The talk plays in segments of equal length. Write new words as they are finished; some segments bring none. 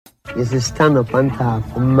is to stand up and talk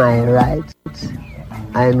for my rights.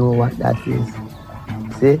 I know what that is.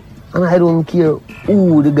 See? And I don't care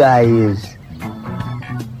who the guy is.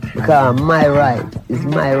 Because my right is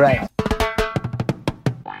my right.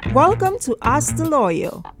 Welcome to Ask the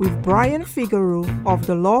Lawyer with Brian Figueroa of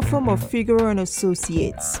the law firm of Figueroa &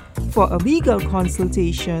 Associates for a legal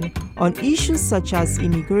consultation on issues such as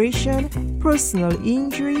immigration, personal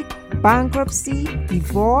injury, bankruptcy,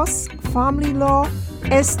 divorce, family law,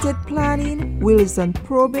 estate planning, wills and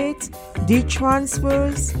probate, deed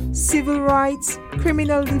transfers, civil rights,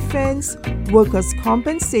 criminal defense, workers'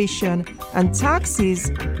 compensation, and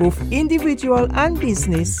taxes, both individual and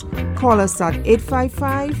business. Call us at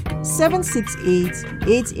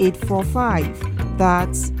 855-768-8845.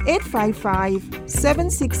 That's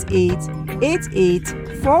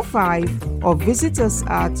 855-768-8845, or visit us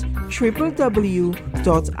at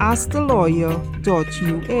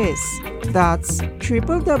www.askthelawyer.us. That's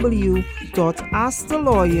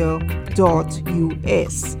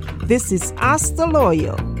www.askthelawyer.us. This is Ask the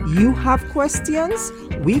Lawyer. You have questions?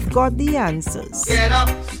 We've got the answers. Get up,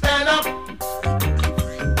 stand up.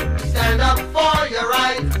 Stand up for your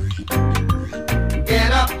right.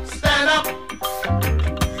 Get up, stand up.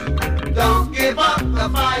 Don't give up the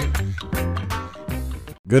fight.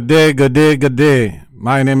 Good day, good day, good day.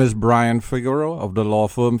 My name is Brian Figueroa of the law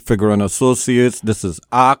firm Figueroa & Associates. This is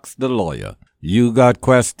Ask the Lawyer. You got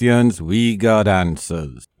questions, we got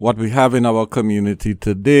answers. What we have in our community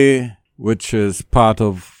today, which is part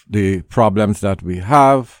of the problems that we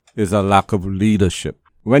have, is a lack of leadership.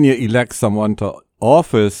 When you elect someone to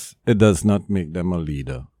office, it does not make them a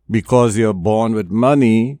leader. Because you're born with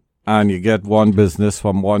money and you get one business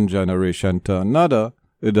from one generation to another,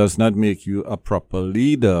 it does not make you a proper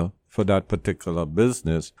leader for that particular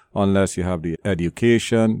business unless you have the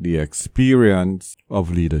education, the experience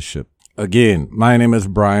of leadership. Again, my name is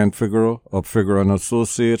Brian Figueroa of Figueroa &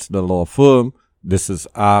 Associates, the law firm. This is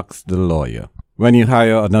Ask the Lawyer. When you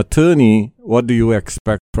hire an attorney, what do you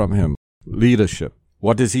expect from him? Leadership.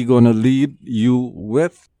 What is he going to lead you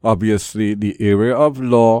with? Obviously, the area of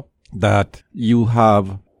law that you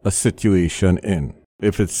have a situation in.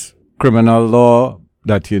 If it's criminal law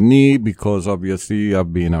that you need because obviously you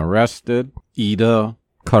have been arrested, either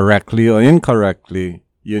correctly or incorrectly,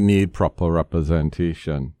 you need proper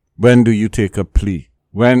representation. When do you take a plea?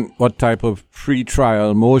 What type of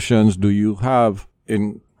pre-trial motions do you have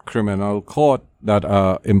in criminal court that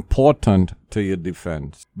are important to your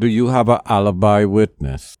defense? Do you have an alibi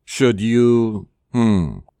witness? Should you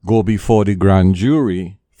go before the grand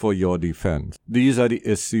jury for your defense? These are the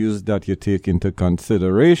issues that you take into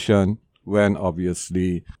consideration when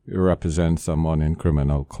obviously you represent someone in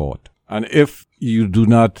criminal court. And if you do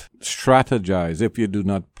not strategize, if you do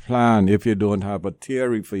not plan, if you don't have a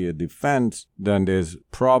theory for your defense, then there's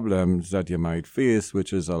problems that you might face,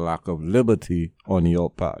 which is a lack of liberty on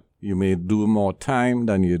your part. You may do more time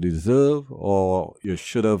than you deserve, or you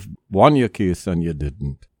should have won your case and you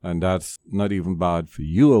didn't. And that's not even bad for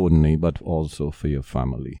you only, but also for your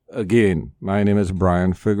family. Again, my name is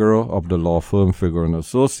Brian Figueroa of the law firm Figueroa &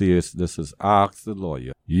 Associates. This is Ask the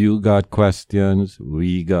Lawyer. You got questions,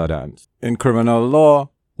 we got answers. In criminal law,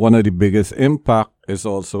 one of the biggest impact is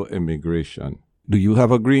also immigration. Do you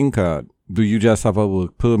have a green card? Do you just have a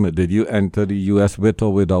work permit? Did you enter the U.S. with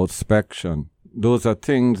or without inspection? Those are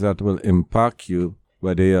things that will impact you,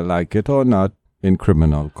 whether you like it or not, in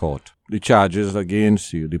criminal court. The charges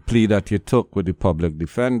against you, the plea that you took with the public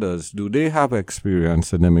defenders, do they have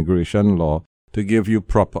experience in immigration law to give you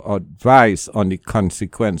proper advice on the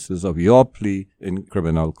consequences of your plea in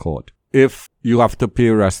criminal court? If you have to pay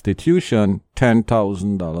restitution,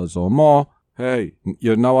 $10,000 or more, hey,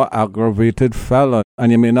 you're now an aggravated felon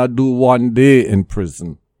and you may not do 1 day in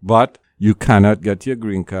prison, but you cannot get your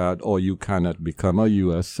green card or you cannot become a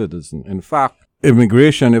U.S. citizen. In fact,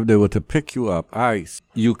 immigration, if they were to pick you up, ICE,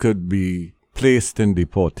 you could be placed in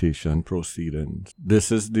deportation proceedings.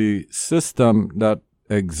 This is the system that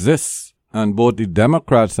exists, and both the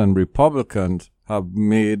Democrats and Republicans have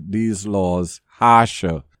made these laws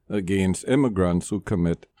harsher against immigrants who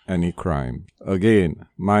commit any crime. Again,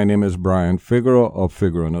 my name is Brian Figueroa of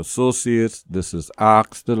Figueroa & Associates. This is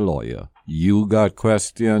Ask the Lawyer. You got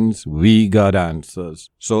questions, we got answers.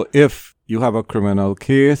 So if you have a criminal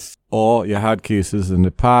case or you had cases in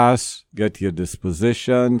the past, get your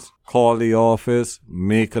dispositions, call the office,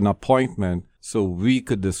 make an appointment so we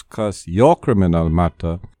could discuss your criminal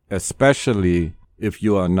matter, especially if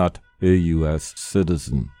you are not a U.S.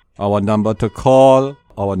 citizen. Our number to call,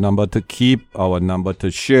 our number to keep, our number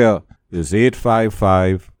to share is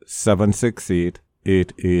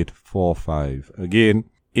 855-768-8845. Again,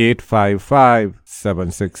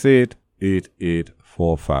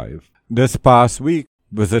 855-768-8845. This past week,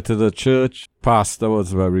 visited a church. Pastor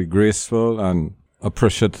was very graceful and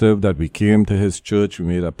appreciative that we came to his church. We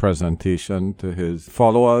made a presentation to his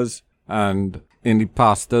followers. And in the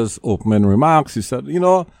pastor's opening remarks, he said,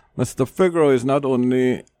 Mr. Figueroa is not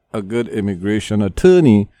only a good immigration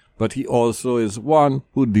attorney, but he also is one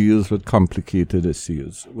who deals with complicated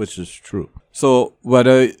issues, which is true. So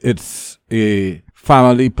whether it's a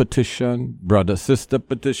family petition, brother-sister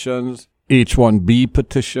petitions, H-1B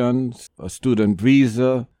petitions, a student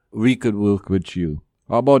visa, we could work with you.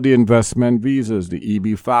 How about the investment visas, the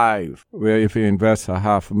EB-5, where if you invest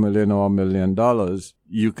 $500,000 or $1 million,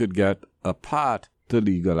 you could get a path to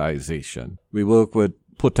legalization. We work with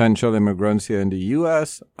potential immigrants here in the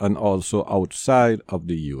U.S. and also outside of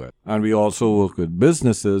the U.S. And we also work with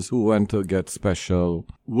businesses who want to get special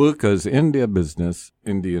workers in their business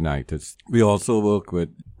in the United States. We also work with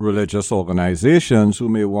religious organizations who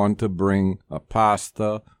may want to bring a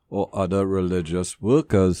pastor or other religious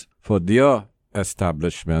workers for their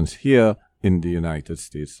establishments here in the United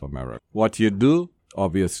States of America. What you do,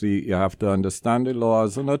 obviously, you have to understand the law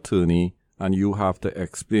as an attorney, and you have to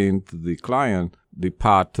explain to the client the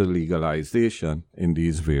path to legalization in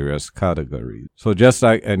these various categories. So just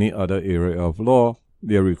like any other area of law,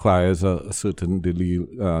 there requires a certain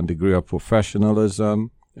degree of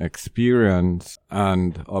professionalism, experience,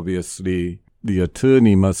 and obviously the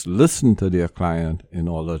attorney must listen to their client in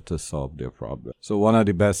order to solve their problem. So one of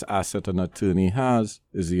the best assets an attorney has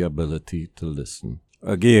is the ability to listen.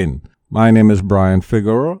 Again, my name is Brian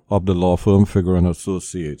Figueroa of the law firm Figueroa &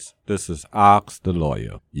 Associates. This is Ask the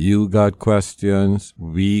Lawyer. You got questions,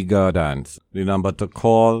 we got answers. The number to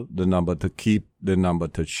call, the number to keep, the number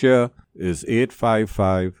to share is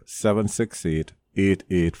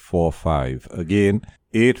 855-768-8845. Again,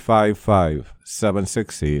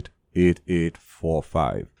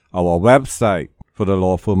 855-768-8845. Our website for the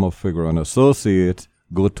law firm of Figueroa & Associates,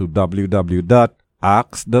 go to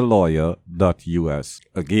www.askthelawyer.us.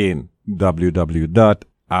 Again,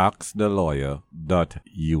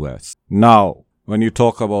 www.askthelawyer.us. Now, when you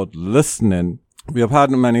talk about listening, we have had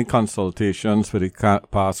many consultations for the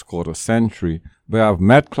past quarter century where I've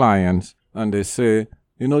met clients and they say,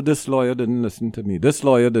 this lawyer didn't listen to me. This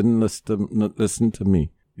lawyer didn't listen to me,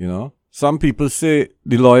 Some people say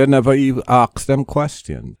the lawyer never even asks them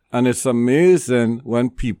questions. And it's amazing when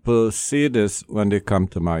people say this when they come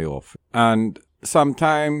to my office. And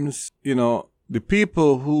sometimes, the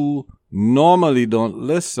people who normally don't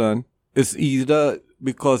listen is either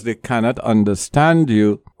because they cannot understand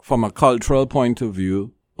you from a cultural point of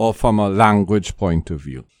view or from a language point of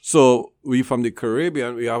view. So we from the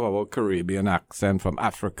Caribbean, we have our Caribbean accent, from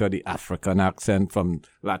Africa, the African accent, from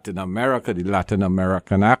Latin America, the Latin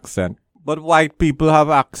American accent. But white people have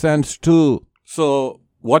accents too. So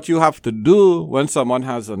what you have to do when someone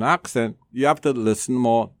has an accent, you have to listen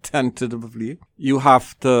more tentatively. You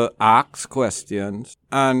have to ask questions.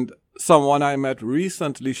 And someone I met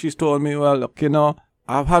recently, she's told me, well, look,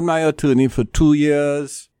 I've had my attorney for 2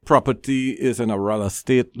 years. Property is in a real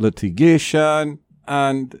estate litigation.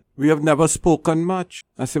 And we have never spoken much.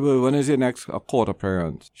 I said, well, when is your next court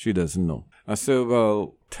appearance? She doesn't know. I said,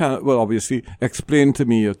 well, obviously, explain to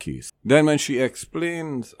me your case. Then when she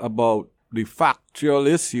explains about the factual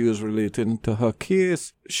issues relating to her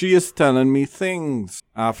case, she is telling me things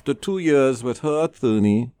after 2 years with her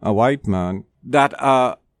attorney, a white man, that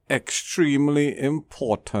are extremely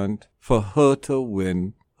important for her to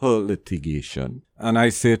win her litigation. And I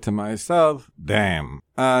say to myself, damn.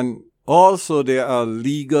 And also there are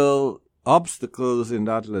legal obstacles in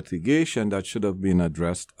that litigation that should have been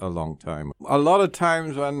addressed a long time. A lot of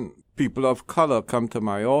times when people of color come to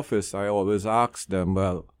my office, I always ask them,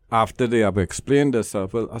 well, after they have explained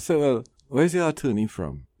themselves, I say, well, where's your attorney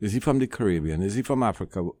from? Is he from the Caribbean? Is he from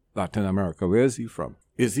Africa, Latin America? Where is he from?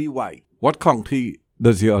 Is he white? What country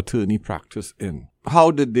does your attorney practice in?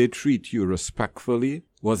 How did they treat you respectfully?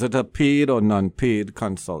 Was it a paid or non-paid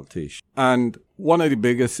consultation? And one of the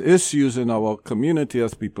biggest issues in our community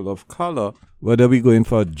as people of color, whether we go in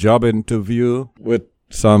for a job interview with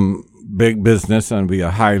some big business and we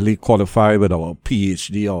are highly qualified with our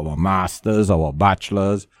PhD, our masters, our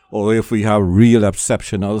bachelors, or if we have real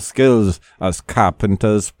exceptional skills as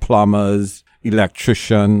carpenters, plumbers,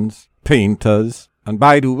 electricians, painters. And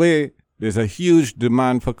by the way, there's a huge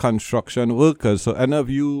demand for construction workers. So any of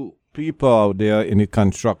you people out there in the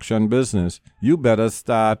construction business, you better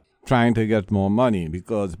start trying to get more money,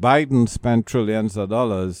 because Biden spent trillions of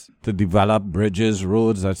dollars to develop bridges,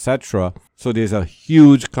 roads, etc. So there's a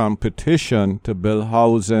huge competition to build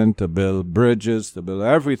housing, to build bridges, to build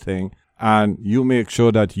everything. and you make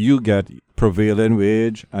sure that you get prevailing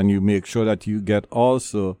wage, and you make sure that you get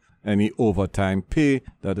also any overtime pay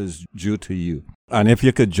that is due to you. And if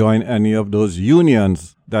you could join any of those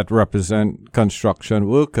unions that represent construction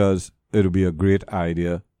workers, it would be a great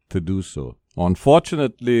idea to do so.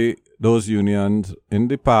 Unfortunately, those unions in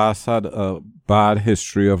the past had a bad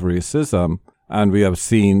history of racism, and we have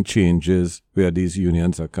seen changes where these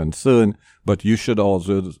unions are concerned, but you should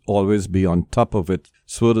also always be on top of it,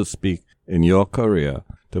 so to speak, in your career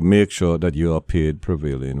to make sure that you are paid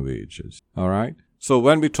prevailing wages. All right? So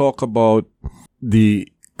when we talk about the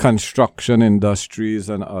construction industries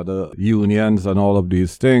and other unions and all of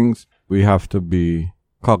these things, we have to be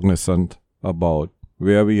cognizant about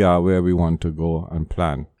where we are, where we want to go, and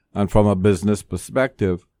plan. And from a business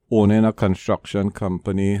perspective, owning a construction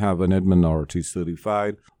company, having it minority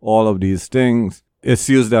certified, all of these things,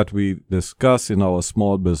 issues that we discuss in our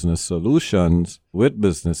small business solutions with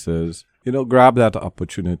businesses, grab that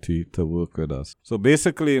opportunity to work with us. So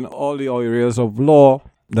basically, in all the areas of law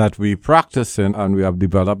that we practice in, and we have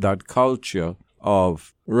developed that culture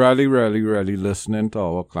of really listening to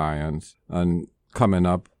our clients and coming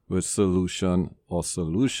up with solutions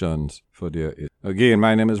for their issues. Again,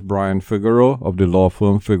 my name is Brian Figueroa of the law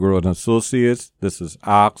firm Figueroa & Associates. This is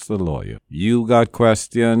Ask the Lawyer. You got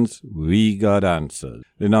questions, we got answers.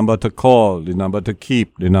 The number to call, the number to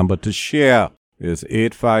keep, the number to share is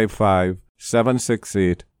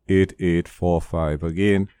 855-768-8845.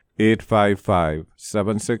 Again,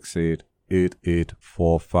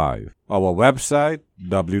 855-768-8845. Our website,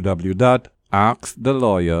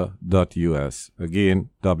 www.askthelawyer.us. Again,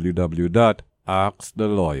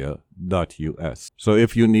 www.askthelawyer.us. So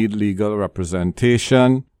if you need legal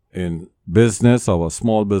representation in business, our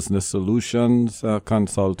small business solutions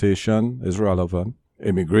consultation is relevant.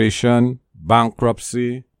 Immigration,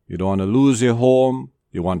 bankruptcy, you don't want to lose your home,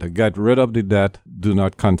 you want to get rid of the debt, do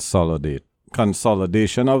not consolidate.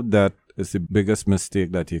 Consolidation of debt is the biggest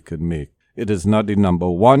mistake that you could make. It is not the number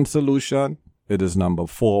one solution. It is number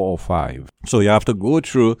 4 or 5. So you have to go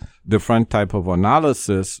through different type of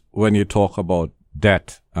analysis when you talk about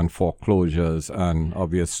debt and foreclosures. And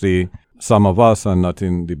obviously, some of us are not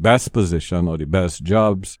in the best position or the best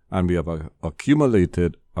jobs, and we have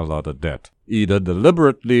accumulated a lot of debt, either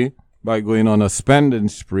deliberately by going on a spending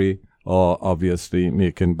spree or obviously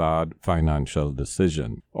making bad financial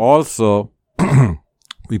decisions. Also,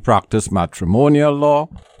 we practice matrimonial law,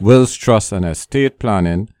 wills, trust, and estate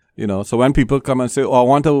planning. So when people come and say, I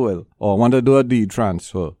want a will, or I want to do a deed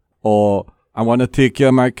transfer, or I want to take care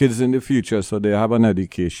of my kids in the future so they have an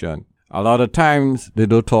education, a lot of times they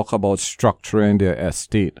don't talk about structuring their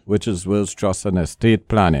estate, which is wills, trust, and estate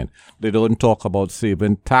planning. They don't talk about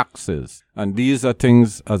saving taxes. And these are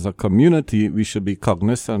things as a community we should be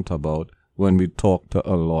cognizant about when we talk to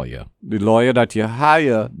a lawyer. The lawyer that you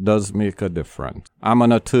hire does make a difference. I'm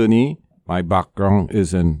an attorney. My background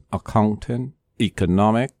is in accounting,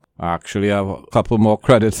 economics. I actually have a couple more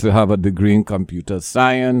credits to have a degree in computer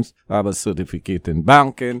science. I have a certificate in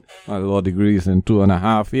banking. My law degree is in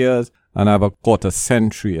 2.5 years. And I have a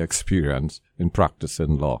quarter-century experience in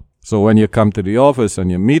practicing law. So when you come to the office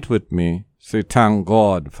and you meet with me, say, thank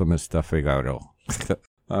God for Mr. Figueroa.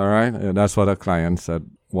 All right? And that's what a client said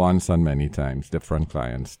once and many times, different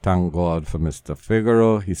clients. Thank God for Mr.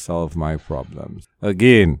 Figueroa. He solved my problems.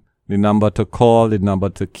 Again, the number to call, the number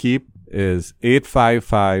to keep is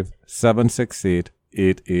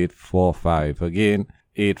 855-768-8845. Again,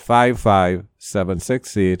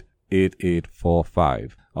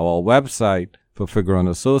 855-768-8845. Our website for Figueroa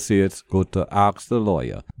 & Associates, go to Ask the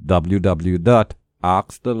Lawyer,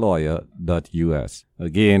 www.askthelawyer.us.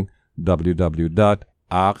 Again,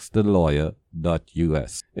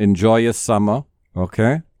 www.askthelawyer.us. Enjoy your summer,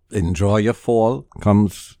 okay? Enjoy your fall.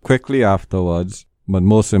 Comes quickly afterwards. But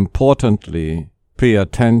most importantly, pay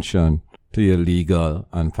attention to your legal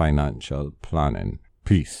and financial planning.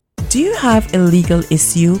 Peace. Do you have a legal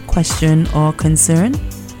issue, question, or concern?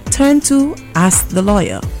 Turn to Ask the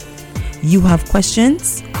Lawyer. You have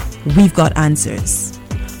questions? We've got answers.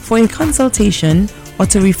 For a consultation or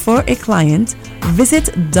to refer a client,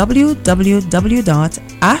 visit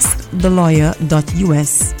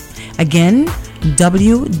www.askthelawyer.us. Again,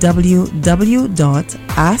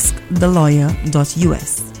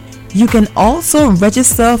 www.askthelawyer.us. You can also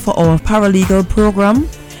register for our paralegal program,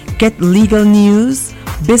 get legal news,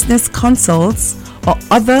 business consults, or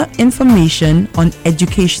other information on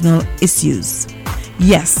educational issues.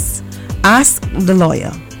 Yes, Ask the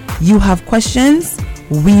Lawyer. You have questions?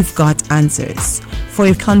 We've got answers. For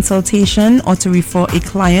a consultation or to refer a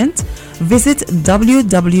client, visit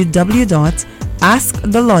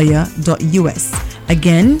www.askthelawyer.us.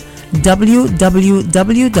 Again,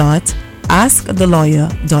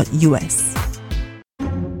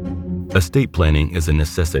 www.askthelawyer.us. Estate planning is a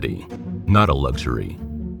necessity, not a luxury.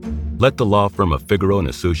 Let the law firm of Figaro and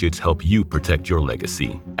Associates help you protect your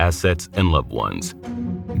legacy, assets, and loved ones.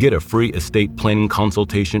 Get a free estate planning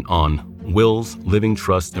consultation on wills, living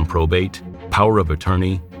trusts and probate, power of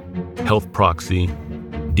attorney, health proxy,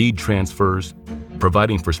 deed transfers,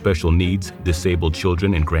 providing for special needs, disabled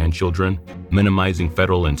children and grandchildren, minimizing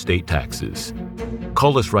federal and state taxes.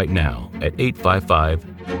 Call us right now at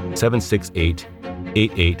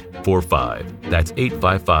 855-768-8845. That's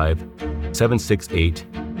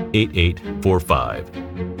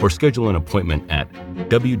 855-768-8845. Or schedule an appointment at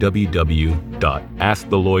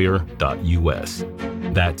www.askthelawyer.us.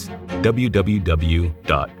 That's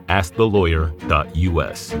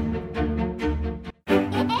www.askthelawyer.us.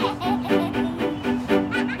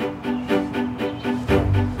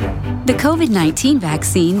 The COVID-19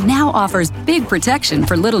 vaccine now offers big protection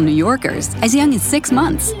for little New Yorkers as young as 6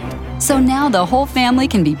 months. So now the whole family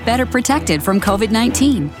can be better protected from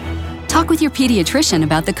COVID-19. Talk with your pediatrician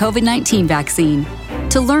about the COVID-19 vaccine.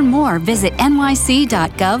 To learn more, visit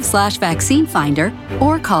nyc.gov/vaccine finder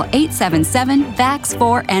or call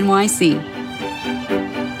 877-VAX4-NYC.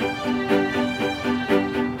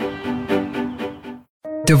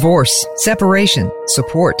 Divorce, separation,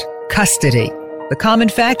 support, custody. The common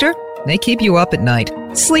factor? They keep you up at night.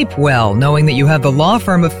 Sleep well, knowing that you have the law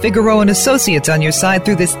firm of Figaro and Associates on your side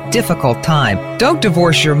through this difficult time. Don't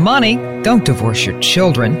divorce your money. Don't divorce your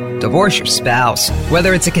children. Divorce your spouse.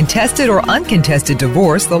 Whether it's a contested or uncontested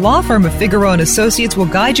divorce, the law firm of Figaro and Associates will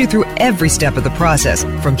guide you through every step of the process.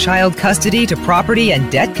 From child custody to property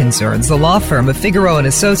and debt concerns, the law firm of Figaro and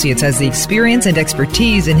Associates has the experience and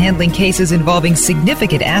expertise in handling cases involving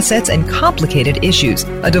significant assets and complicated issues.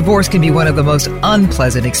 A divorce can be one of the most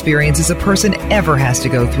unpleasant experiences a person ever has to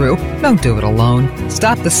go through. Don't do it alone.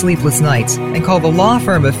 Stop the sleepless nights and call the law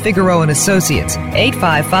firm of Figaro and Associates.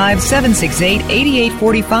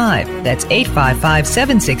 855-768-8845. That's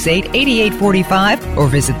 855-768-8845, or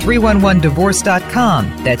visit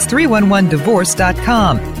 311divorce.com. That's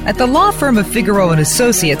 311divorce.com. At the law firm of Figaro and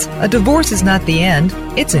Associates, a divorce is not the end,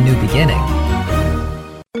 it's a new beginning.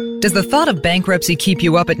 Does the thought of bankruptcy keep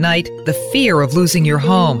you up at night? The fear of losing your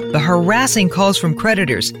home, the harassing calls from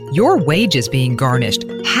creditors, your wages being garnished.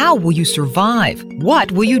 How will you survive?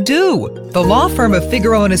 What will you do? The law firm of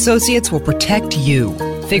Figaro and Associates will protect you.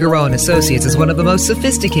 Figaro and Associates is one of the most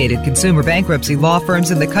sophisticated consumer bankruptcy law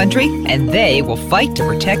firms in the country, and they will fight to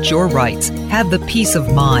protect your rights. Have the peace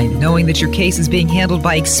of mind knowing that your case is being handled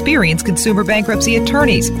by experienced consumer bankruptcy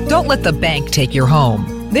attorneys. Don't let the bank take your home.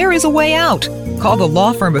 There is a way out. Call the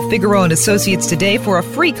law firm of Figaro and Associates today for a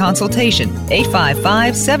free consultation.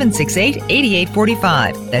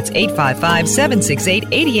 855-768-8845. That's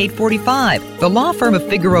 855-768-8845. The law firm of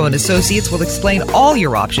Figaro and Associates will explain all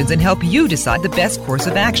your options and help you decide the best course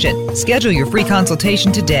of action. Schedule your free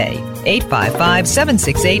consultation today.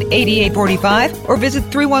 855-768-8845 or visit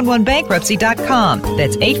 311bankruptcy.com.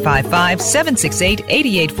 That's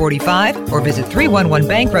 855-768-8845 or visit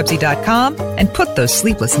 311bankruptcy.com and put those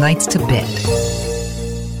sleepless nights to bed.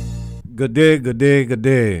 Good day, good day, good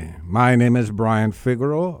day. My name is Brian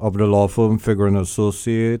Figaro of the law firm Figaro and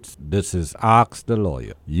Associates. This is Ask the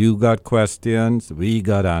Lawyer. You got questions, we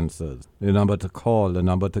got answers. The number to call, the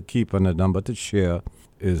number to keep, and the number to share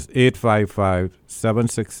is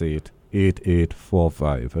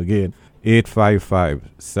 855-768-8845. Again,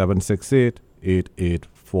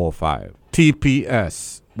 855-768-8845.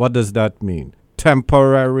 TPS. What does that mean?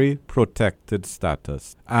 Temporary Protected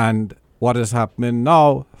Status. And what is happening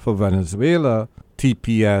now for Venezuela,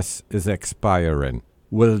 TPS is expiring.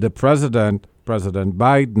 Will the President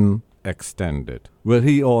Biden, extend it? Will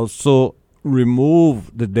he also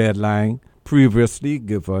remove the deadline previously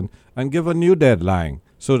given and give a new deadline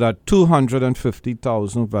so that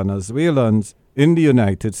 250,000 Venezuelans in the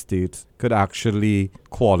United States could actually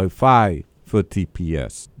qualify for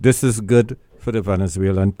TPS? This is good for the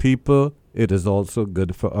Venezuelan people. It is also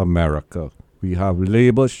good for America. We have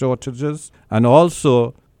labor shortages, and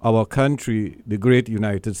also our country, the great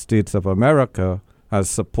United States of America, has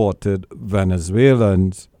supported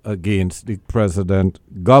Venezuelans against the president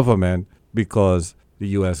government because the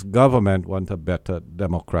U.S. government wants a better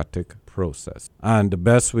democratic process. And the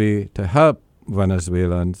best way to help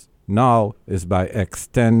Venezuelans now is by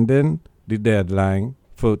extending the deadline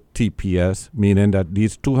for TPS, meaning that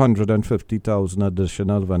these 250,000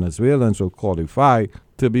 additional Venezuelans will qualify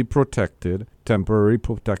to be protected, temporary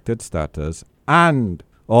protected status, and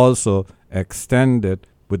also extend it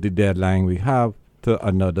with the deadline we have to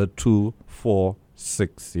another 2, 4,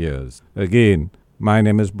 6 years. Again, My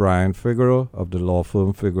name is Brian Figueroa of the law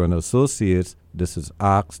firm Figueroa & Associates. This is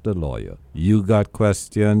Ask the Lawyer. You got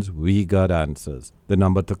questions, we got answers. The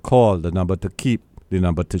number to call, the number to keep, the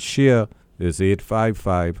number to share is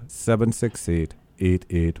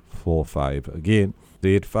 855-768-8845. Again,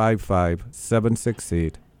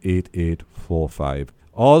 855-768-8845.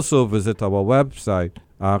 Also visit our website,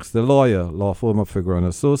 Ask the Lawyer, law firm of Figueroa &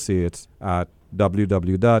 Associates, at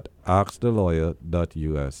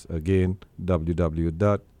www.askthelawyer.us. Again,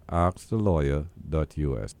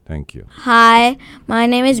 www.askthelawyer.us. Thank you. Hi, my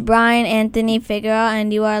name is Brian Anthony Figueroa,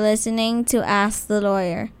 and you are listening to Ask the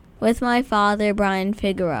Lawyer with my father, Brian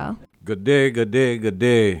Figueroa. Good day, good day, good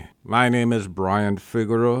day. My name is Brian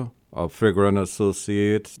Figueroa of Figueroa &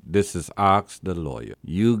 Associates. This is Ask the Lawyer.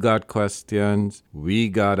 You got questions, we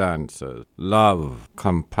got answers. Love,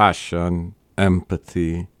 compassion,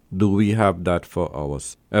 empathy. Do we have that for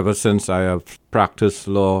us? Ever since I have practiced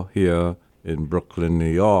law here in Brooklyn,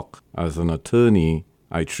 New York, as an attorney,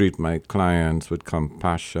 I treat my clients with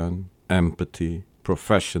compassion, empathy,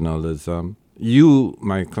 professionalism. You,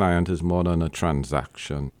 my client, is more than a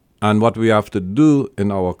transaction. And what we have to do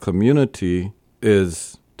in our community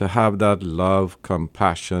is to have that love,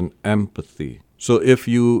 compassion, empathy. So if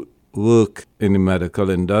you work in the medical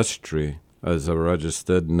industry as a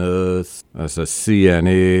registered nurse, as a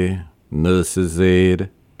CNA, nurse's aide,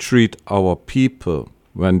 treat our people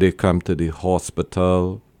when they come to the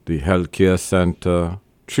hospital, the healthcare center,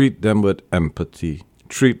 treat them with empathy,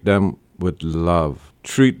 treat them with love,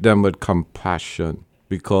 treat them with compassion,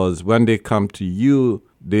 because when they come to you,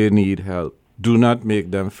 they need help. Do not make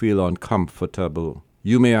them feel uncomfortable.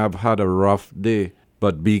 You may have had a rough day,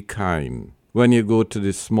 but be kind. When you go to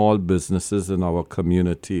the small businesses in our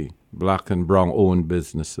community, black and brown owned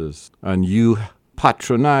businesses, and you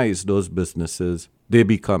patronize those businesses, they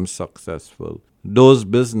become successful. Those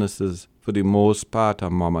businesses, for the most part, are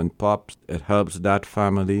mom and pops. It helps that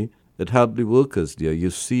family. It helps the workers there.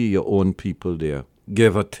 You see your own people there.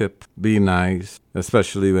 Give a tip. Be nice,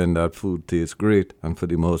 especially when that food tastes great. And for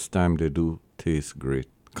the most time, they do taste great.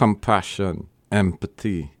 Compassion,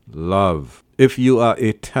 empathy, love. If you are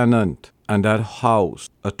a tenant and that house,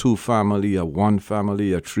 a 2-family, a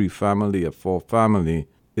 1-family, a 3-family, a 4-family,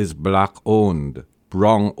 is black-owned,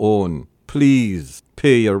 brown-owned, please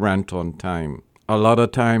pay your rent on time. A lot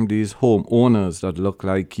of time, these homeowners that look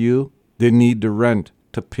like you, they need the rent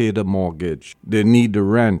to pay the mortgage. They need the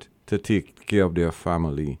rent to take care of their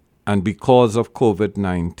family. And because of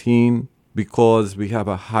COVID-19, because we have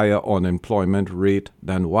a higher unemployment rate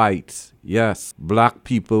than whites, yes, black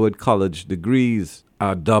people with college degrees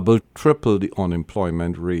are double, triple the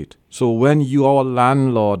unemployment rate. So when your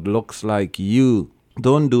landlord looks like you,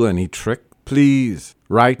 don't do any trick, please.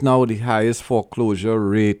 Right now, the highest foreclosure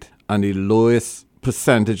rate and the lowest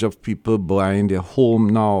percentage of people buying their home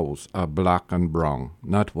now are black and brown,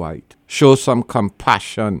 not white. Show some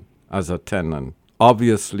compassion as a tenant.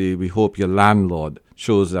 Obviously, we hope your landlord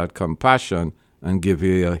shows that compassion and give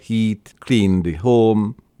you your heat, clean the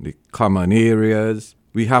home, the common areas.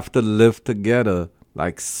 We have to live together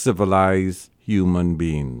like civilized human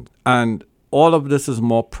beings. And all of this is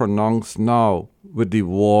more pronounced now with the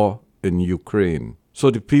war in Ukraine. So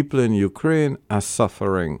the people in Ukraine are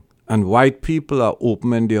suffering. And white people are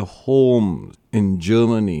opening their homes in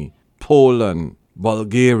Germany, Poland,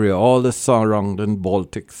 Bulgaria, all the surrounding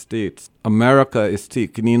Baltic states. America is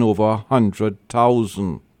taking in over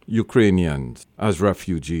 100,000 Ukrainians as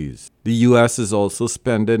refugees. The U.S. is also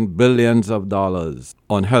spending billions of dollars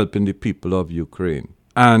on helping the people of Ukraine.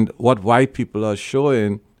 And what white people are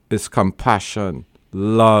showing is compassion,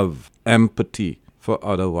 love, empathy for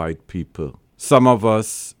other white people. Some of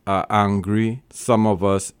us are angry. Some of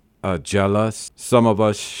us are jealous. Some of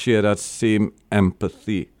us share that same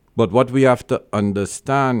empathy. But what we have to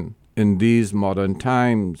understand in these modern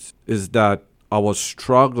times is that our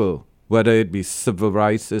struggle, whether it be civil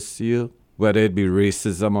rights issue, whether it be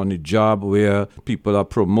racism on the job where people are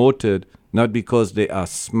promoted not because they are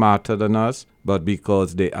smarter than us, but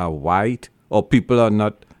because they are white, or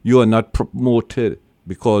you are not promoted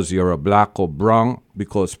because you're a black or brown,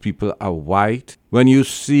 because people are white. When you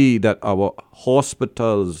see that our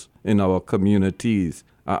hospitals in our communities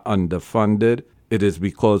are underfunded, it is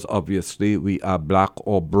because obviously we are black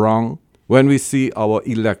or brown. When we see our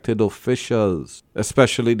elected officials,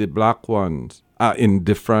 especially the black ones, are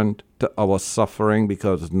indifferent to our suffering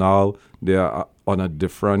because now they are on a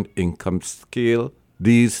different income scale,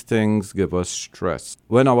 these things give us stress.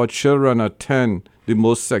 When our children attend the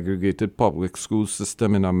most segregated public school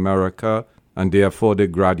system in America, and therefore they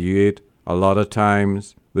graduate a lot of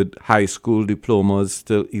times with high school diplomas,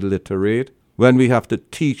 still illiterate, when we have to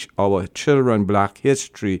teach our children black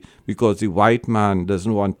history because the white man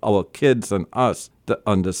doesn't want our kids and us to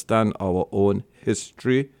understand our own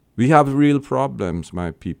history, we have real problems,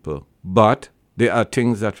 my people. But there are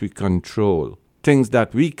things that we control. Things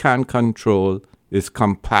that we can control is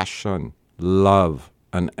compassion, love,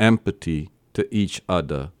 and empathy to each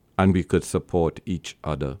other, and we could support each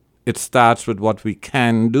other. It starts with what we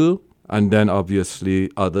can do, and then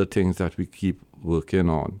obviously other things that we keep working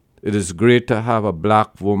on. It is great to have a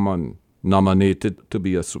black woman nominated to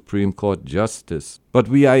be a Supreme Court justice, but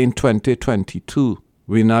we are in 2022.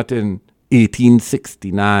 We're not in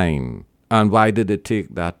 1869. And why did it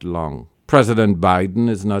take that long? President Biden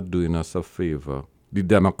is not doing us a favor. The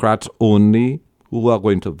Democrats only who are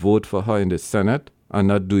going to vote for her in the Senate are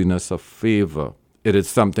not doing us a favor. It is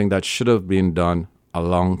something that should have been done a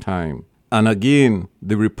long time. And again,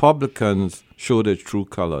 the Republicans show their true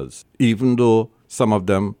colors, even though some of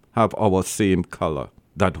them have our same color,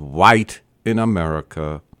 that white in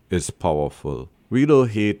America is powerful. We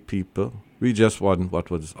don't hate people. We just want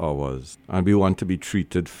what was ours. And we want to be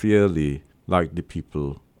treated fairly like the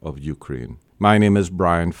people of Ukraine. My name is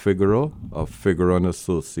Brian Figueroa of Figueroa &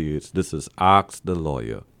 Associates. This is Ask the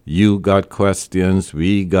Lawyer. You got questions,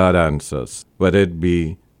 we got answers. Whether it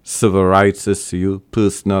be civil rights issue,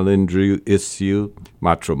 personal injury issue,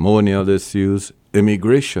 matrimonial issues,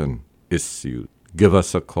 immigration issue, give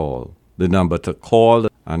us a call. The number to call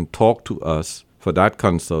and talk to us for that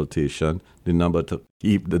consultation, the number to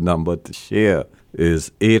keep, the number to share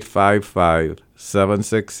is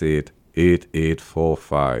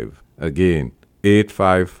 855-768-8845. Again,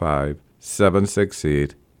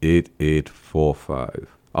 855-768-8845.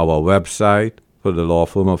 Our website for the law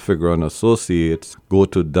firm of Figueroa & Associates, go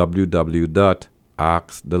to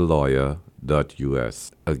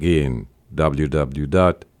www.askthelawyer.us. Again,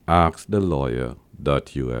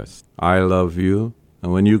 www.askthelawyer.us. I love you,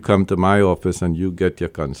 and when you come to my office and you get your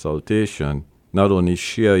consultation, not only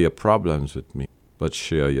share your problems with me, but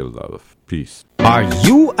share your love. Peace. Are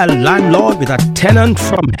you a landlord with a tenant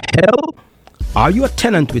from hell? Are you a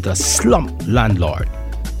tenant with a slump landlord?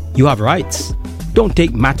 You have rights. Don't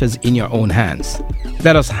take matters in your own hands.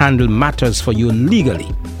 Let us handle matters for you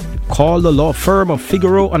legally. Call the law firm of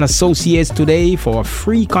Figueroa & Associates today for a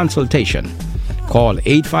free consultation. Call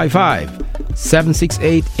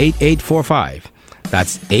 855-768-8845.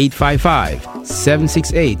 That's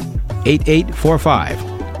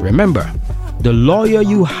 855-768-8845. Remember, the lawyer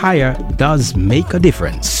you hire does make a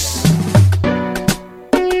difference.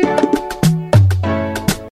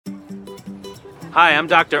 Hi, I'm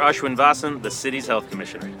Dr. Ashwin Vasan, the city's health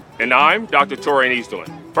commissioner. And I'm Dr. Torian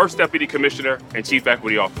Easterlin, First Deputy Commissioner and Chief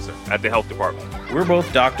Equity Officer at the Health Department. We're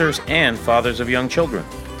both doctors and fathers of young children.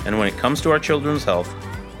 And when it comes to our children's health,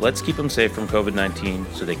 let's keep them safe from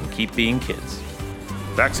COVID-19 so they can keep being kids.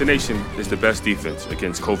 Vaccination is the best defense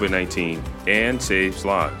against COVID-19 and saves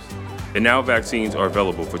lives. And now vaccines are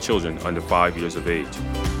available for children under 5 years of age.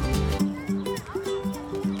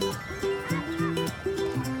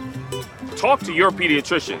 Talk to your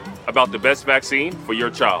pediatrician about the best vaccine for your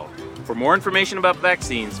child. For more information about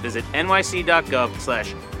vaccines, visit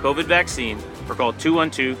nyc.gov/COVID vaccine or call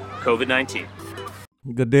 212-COVID-19.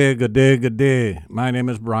 Good day, good day, good day. My name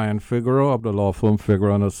is Brian Figueroa of the law firm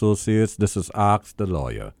Figueroa & Associates. This is Ask the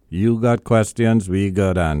Lawyer. You got questions, we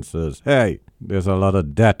got answers. Hey, there's a lot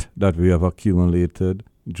of debt that we have accumulated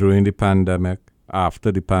during the pandemic,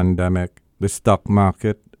 after the pandemic. The stock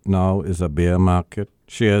market now is a bear market.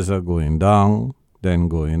 Shares are going down, then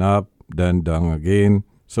going up, then down again.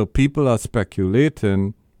 So people are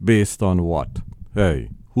speculating based on what? Hey,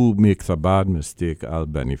 who makes a bad mistake, I'll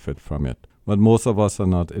benefit from it. But most of us are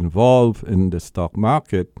not involved in the stock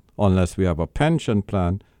market unless we have a pension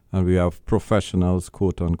plan and we have professionals,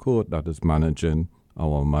 quote unquote, that is managing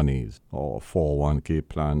our monies or 401k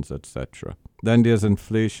plans, etc. Then there's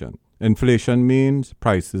inflation. Inflation means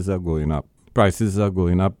prices are going up. Prices are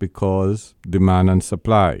going up because demand and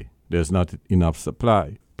supply. There's not enough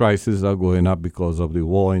supply. Prices are going up because of the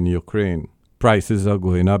war in Ukraine. Prices are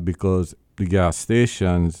going up because the gas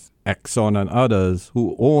stations, Exxon and others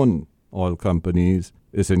who own oil companies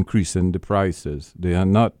is increasing the prices. They are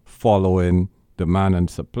not following demand and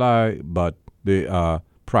supply, but they are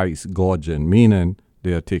price gouging, meaning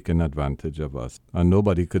they are taking advantage of us. And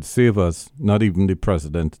nobody could save us, not even the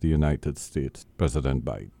President of the United States, President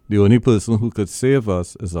Biden. The only person who could save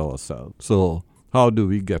us is ourselves. So how do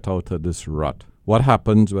we get out of this rut? What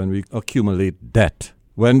happens when we accumulate debt?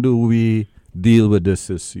 When do we deal with this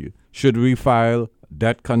issue? Should we file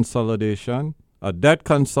debt consolidation? A debt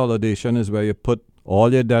consolidation is where you put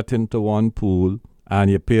all your debt into one pool and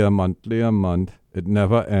you pay a month. It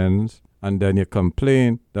never ends. and then you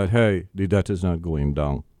complain that, hey, the debt is not going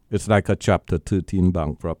down. It's like a Chapter 13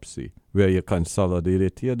 bankruptcy, where you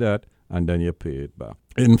consolidate your debt and then you pay it back.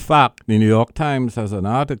 In fact, the New York Times has an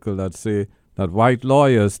article that says that white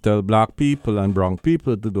lawyers tell black people and brown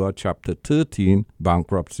people to do a Chapter 13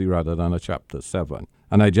 bankruptcy rather than a Chapter 7.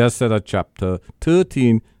 And I just said a Chapter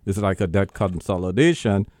 13 is like a debt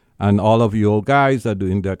consolidation, and all of you old guys are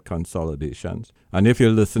doing debt consolidations. And if you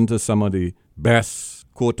listen to some of the best,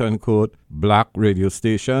 quote-unquote, black radio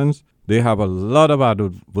stations, they have a lot of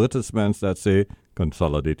advertisements that say,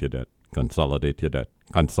 consolidate your debt, consolidate your debt,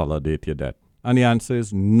 consolidate your debt. And the answer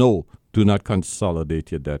is no, do not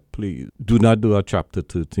consolidate your debt, please. Do not do a Chapter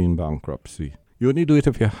 13 bankruptcy. You only do it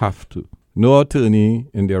if you have to. No attorney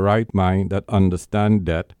in their right mind that understand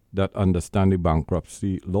debt, that understand the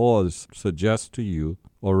bankruptcy laws, suggest to you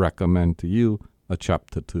or recommend to you a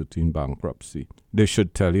Chapter 13 bankruptcy. They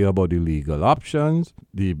should tell you about the legal options,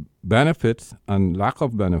 the benefits and lack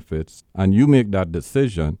of benefits, and you make that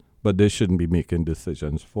decision, but they shouldn't be making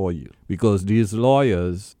decisions for you. Because these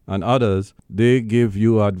lawyers and others, they give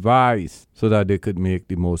you advice so that they could make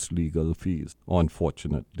the most legal fees,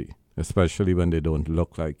 unfortunately, especially when they don't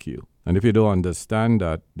look like you. And if you don't understand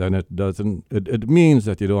that, then it means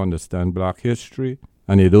that you don't understand black history,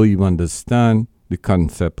 and you don't even understand the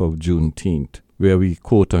concept of Juneteenth, where we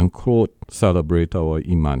quote-unquote celebrate our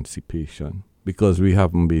emancipation, because we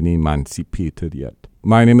haven't been emancipated yet.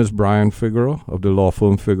 My name is Brian Figueroa of the law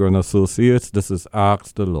firm Figueroa & Associates. This is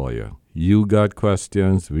Ask the Lawyer. You got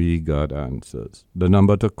questions, we got answers. The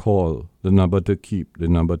number to call, the number to keep, the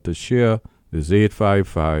number to share is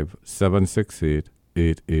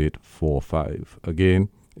 855-768-8845. Again,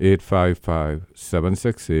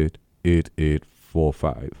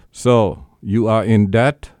 855-768-8845. So, you are in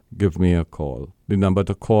debt? Give me a call. The number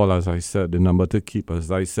to call, as I said, the number to keep,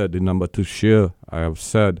 as I said, the number to share, I have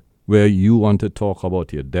said, where you want to talk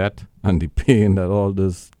about your debt and the pain that all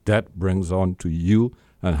this debt brings on to you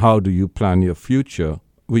and how do you plan your future.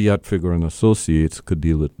 We at Figueroa & Associates could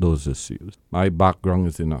deal with those issues. My background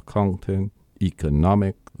is in accounting,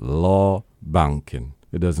 economic, law, banking.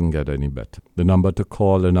 It doesn't get any better. The number to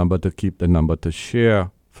call, the number to keep, the number to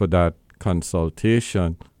share for that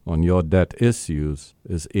consultation on your debt issues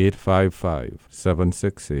is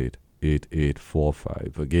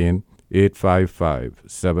 855-768-8845. Again,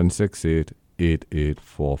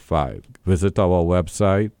 855-768-8845. Visit our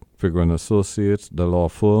website, Figueroa & Associates, the law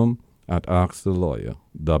firm, at Ask the Lawyer,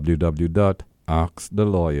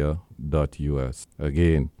 www.askthelawyer.us.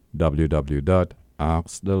 Again,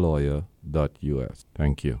 www.askthelawyer.us.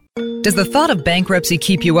 Thank you. Does the thought of bankruptcy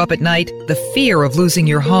keep you up at night? The fear of losing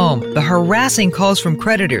your home, the harassing calls from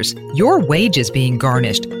creditors, your wages being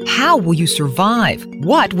garnished. How will you survive?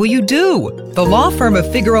 What will you do? The law firm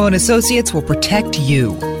of Figueroa & Associates will protect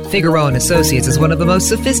you. Figueroa & Associates is one of the most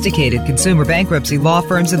sophisticated consumer bankruptcy law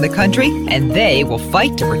firms in the country, and they will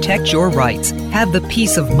fight to protect your rights. Have the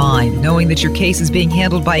peace of mind knowing that your case is being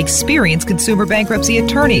handled by experienced consumer bankruptcy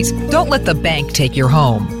attorneys. Don't let the bank take your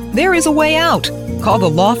home. There is a way out. Call the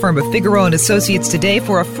law firm of Figueroa & Associates today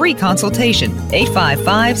for a free consultation.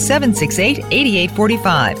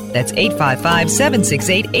 855-768-8845. That's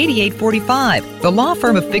 855-768-8845. The law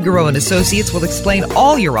firm of Figueroa & Associates will explain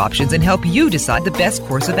all your options and help you decide the best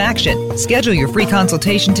course of action. Schedule your free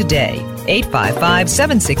consultation today.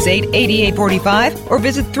 855-768-8845 or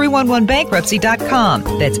visit 311bankruptcy.com.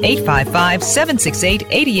 That's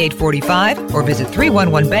 855-768-8845 or visit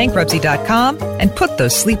 311bankruptcy.com and put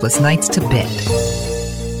those sleepless nights to bed.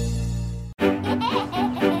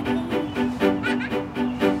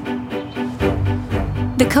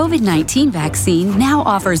 The COVID-19 vaccine now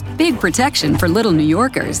offers big protection for little New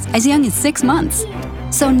Yorkers as young as 6 months.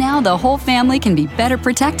 So now the whole family can be better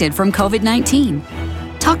protected from COVID-19.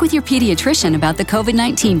 Talk with your pediatrician about the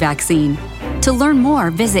COVID-19 vaccine. To learn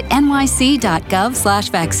more, visit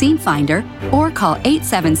nyc.gov/vaccine finder or call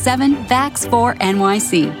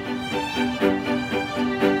 877-VAX4-NYC.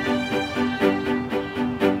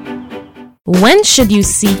 When should you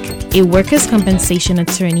seek a workers' compensation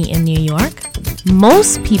attorney in New York?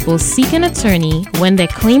 Most people seek an attorney when their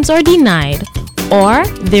claims are denied or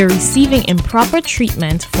they're receiving improper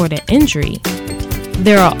treatment for their injury.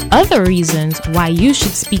 There are other reasons why you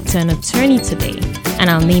should speak to an attorney today, and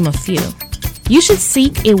I'll name a few. You should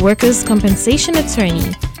seek a workers' compensation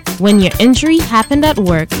attorney when your injury happened at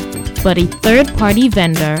work, but a third-party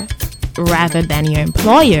vendor, rather than your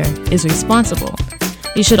employer, is responsible.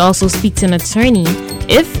 You should also speak to an attorney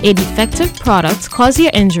if a defective product caused your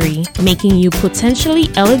injury, making you potentially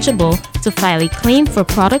eligible to file a claim for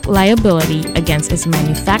product liability against its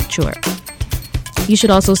manufacturer. You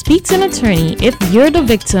should also speak to an attorney if you're the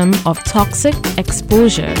victim of toxic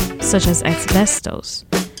exposure, such as asbestos.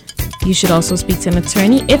 You should also speak to an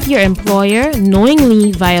attorney if your employer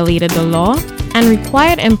knowingly violated the law and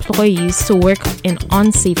required employees to work in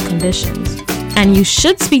unsafe conditions. And you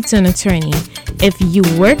should speak to an attorney if you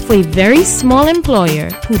work for a very small employer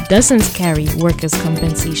who doesn't carry workers'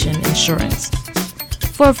 compensation insurance.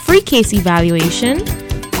 For a free case evaluation,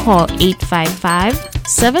 call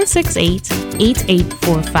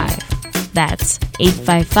 855-768-8845. That's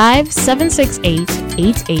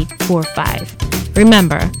 855-768-8845.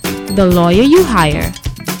 Remember, the lawyer you hire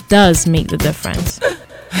does make the difference.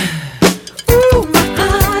 Ooh, my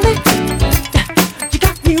honey, you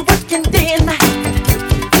got me working day and night.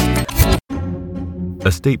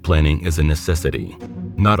 Estate planning is a necessity,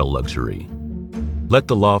 not a luxury. Let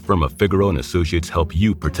the law firm of Figaro and Associates help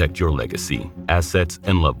you protect your legacy, assets,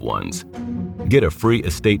 and loved ones. Get a free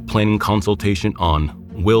estate planning consultation on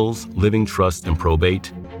wills, living trusts and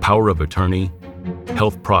probate, power of attorney,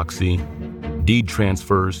 health proxy, deed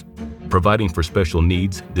transfers, providing for special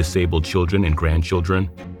needs, disabled children and grandchildren,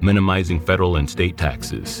 minimizing federal and state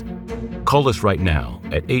taxes. Call us right now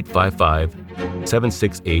at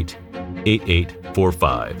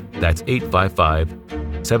 855-768-8845. That's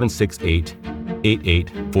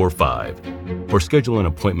 855-768-8845. Or schedule an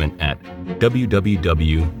appointment at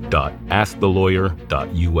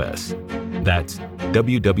www.askthelawyer.us. That's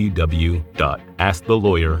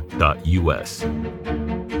www.askthelawyer.us.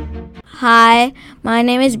 Hi, my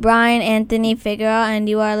name is Brian Anthony Figueroa, and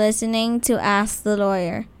you are listening to Ask the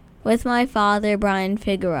Lawyer with my father, Brian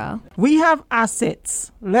Figueroa. We have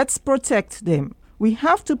assets. Let's protect them. We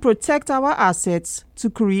have to protect our assets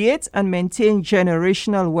to create and maintain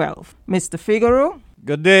generational wealth. Mr. Figueroa?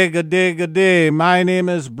 Good day, good day, good day. My name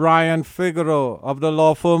is Brian Figueroa of the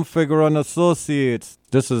law firm Figueroa and Associates.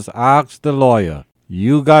 This is Ask the Lawyer.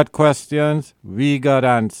 You got questions, we got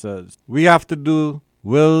answers. We have to do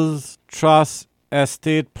wills, trusts,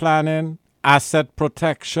 estate planning, asset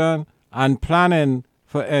protection, and planning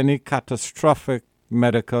for any catastrophic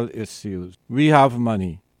medical issues. We have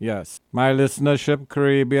money, yes. My listenership,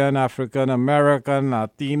 Caribbean, African American,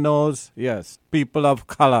 Latinos, yes. People of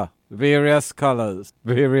color, various colors,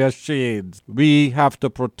 various shades. We have to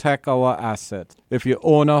protect our assets. If you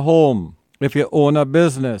own a home, if you own a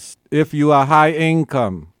business, if you are high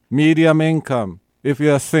income, medium income, if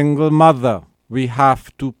you're a single mother, we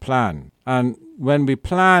have to plan. And when we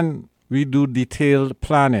plan, we do detailed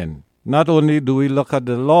planning. Not only do we look at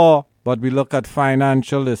the law, but we look at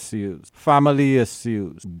financial issues, family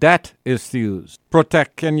issues, debt issues,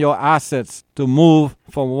 protecting your assets to move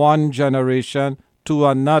from one generation to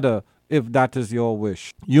another if that is your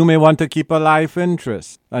wish. You may want to keep a life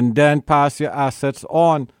interest and then pass your assets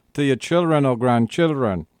on to your children or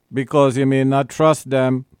grandchildren because you may not trust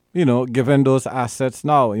them, given those assets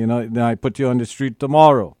now. Then I put you on the street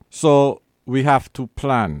tomorrow. So we have to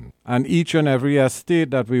plan. And each and every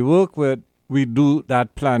estate that we work with, we do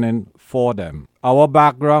that planning for them. Our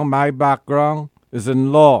background, my background, is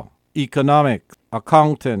in law, economics,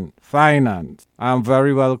 accounting, finance. I'm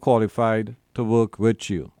very well qualified to work with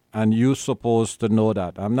you. And you're supposed to know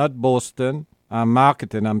that. I'm not boasting. I'm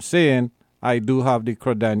marketing. I'm saying I do have the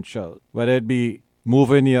credentials. Whether it be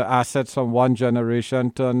moving your assets from one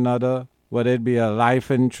generation to another, whether it be a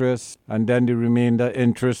life interest, and then the remainder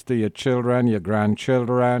interest to your children, your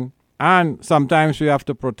grandchildren. And sometimes we have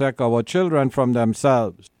to protect our children from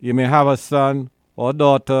themselves. You may have a son or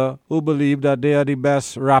daughter who believe that they are the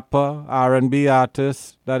best rapper, R&B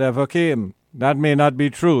artist that ever came. That may not be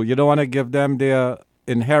true. You don't want to give them their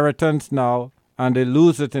inheritance now, and they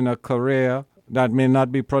lose it in a career that may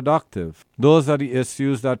not be productive. Those are the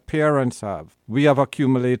issues that parents have. We have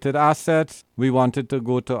accumulated assets. We want it to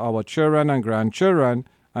go to our children and grandchildren,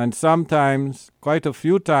 and sometimes, quite a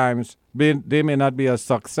few times, they may not be as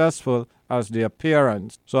successful as their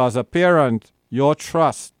parents. So as a parent, your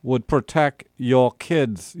trust would protect your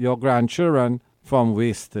kids, your grandchildren, from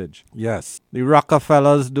wastage. Yes, the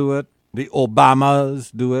Rockefellers do it, the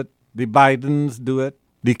Obamas do it, the Bidens do it,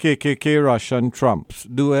 the KKK Russian Trumps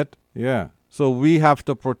do it. Yeah. So we have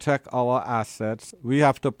to protect our assets. We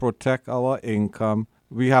have to protect our income.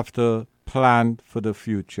 We have to plan for the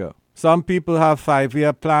future. Some people have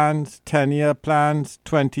 5-year plans, 10-year plans,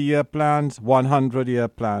 20-year plans, 100-year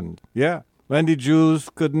plans. Yeah. When the Jews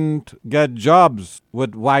couldn't get jobs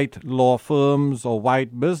with white law firms or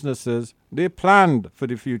white businesses, they planned for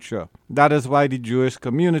the future. That is why the Jewish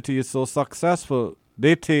community is so successful.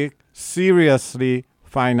 They take seriously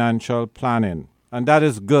financial planning. And that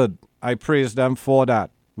is good. I praise them for that.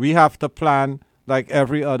 We have to plan like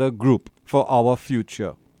every other group for our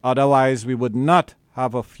future. Otherwise, we would not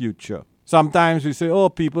have a future. Sometimes we say, oh,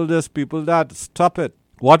 people this, people that. Stop it.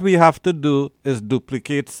 What we have to do is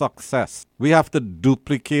duplicate success. We have to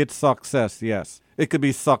duplicate success, yes. It could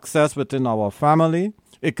be success within our family.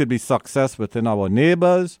 It could be success within our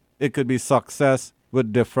neighbors. It could be success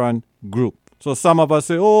with different groups. So some of us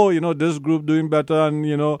say, oh, this group doing better and,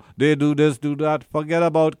 they do this, do that. Forget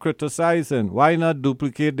about criticizing. Why not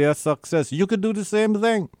duplicate their success? You could do the same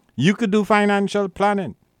thing. You could do financial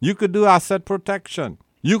planning. You could do asset protection.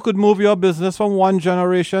 You could move your business from one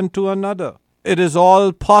generation to another. It is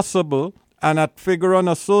all possible. And at Figueroa &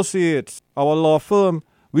 Associates, our law firm,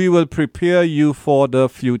 we will prepare you for the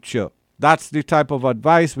future. That's the type of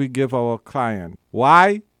advice we give our client.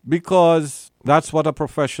 Why? Because that's what a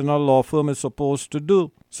professional law firm is supposed to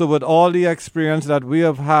do. So with all the experience that we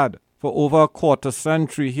have had for over a quarter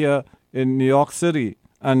century here in New York City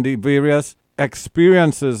and the various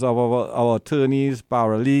experiences of our attorneys,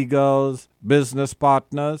 paralegals, business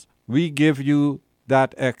partners, we give you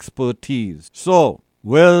that expertise. So,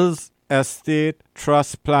 wills, estate,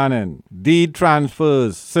 trust planning, deed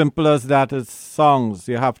transfers, simple as that, it's songs.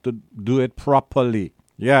 You have to do it properly.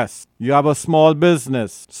 Yes, you have a small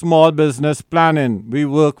business planning, we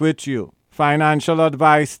work with you. Financial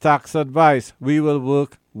advice, tax advice, we will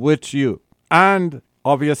work with you. And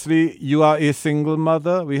obviously, you are a single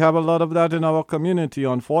mother. We have a lot of that in our community,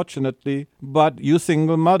 unfortunately. But you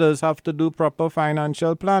single mothers have to do proper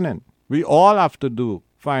financial planning. We all have to do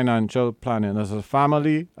financial planning as a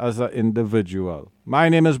family, as an individual. My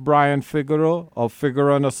name is Brian Figueroa of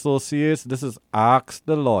Figueroa & Associates. This is Ask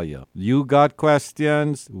the Lawyer. You got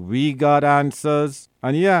questions, we got answers.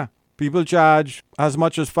 And yeah, people charge as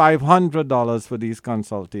much as $500 for these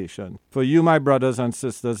consultations. For you, my brothers and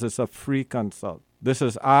sisters, it's a free consult. This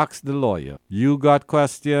is Ask the Lawyer. You got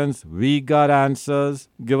questions, we got answers.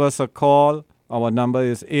 Give us a call. Our number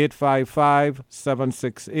is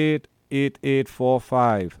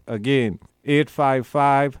 855-768-8845. Again,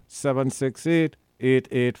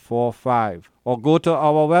 855-768-8845. Or go to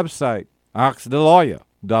our website, Ask the Lawyer,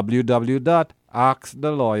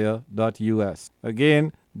 www.askthelawyer.us.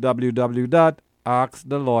 Again,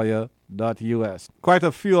 www.askthelawyer.us. Quite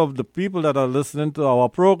a few of the people that are listening to our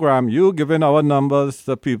program, you giving our numbers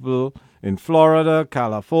to people in Florida,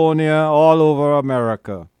 California, all over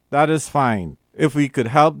America. That is fine. If we could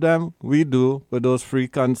help them, we do with those free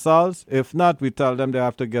consults. If not, we tell them they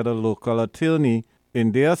have to get a local attorney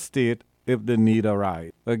in their state if the need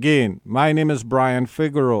arises. Again, my name is Brian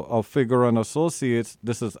Figueroa of Figueroa & Associates.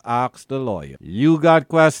 This is Ask the Lawyer. You got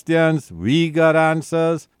questions, we got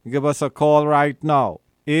answers. Give us a call right now.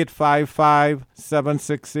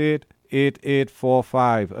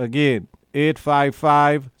 855-768-8845. Again,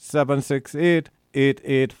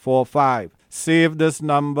 855-768-8845. Save this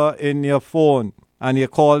number in your phone and you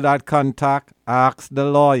call that contact, Ask the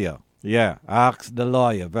Lawyer. Yeah, Ask the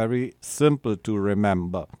Lawyer. Very simple to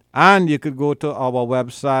remember. And you could go to our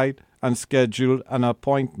website and schedule an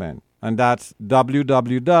appointment. And that's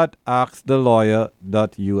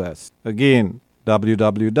www.askthelawyer.us. Again,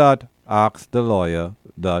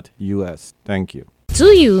 www.askthelawyer.us. Thank you. Do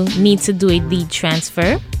you need to do a deed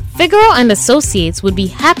transfer? Figueroa & Associates would be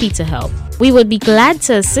happy to help. We would be glad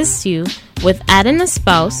to assist you with adding a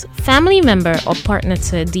spouse, family member, or partner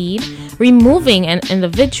to a deed, removing an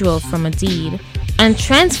individual from a deed, and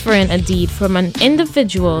transferring a deed from an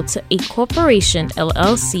individual to a corporation,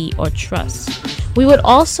 LLC, or trust. We would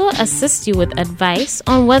also assist you with advice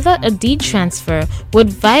on whether a deed transfer would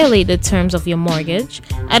violate the terms of your mortgage,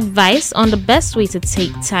 advice on the best way to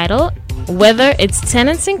take title, whether it's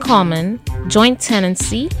tenants in common, joint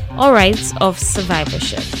tenancy, or rights of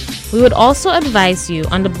survivorship. We would also advise you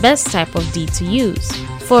on the best type of deed to use.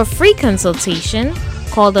 For a free consultation,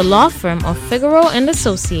 call the law firm of Figueroa &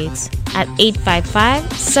 Associates at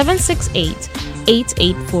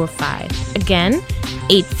 855-768-8845. Again,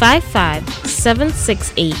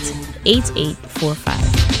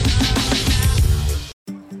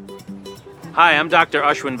 855-768-8845. Hi, I'm Dr.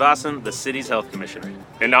 Ashwin Vasan, the city's health commissioner.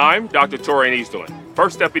 And I'm Dr. Torain Easton,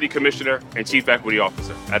 First Deputy Commissioner and Chief Equity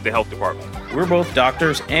Officer at the Health Department. We're both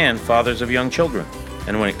doctors and fathers of young children.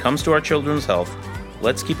 And when it comes to our children's health,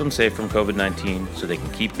 let's keep them safe from COVID-19 so they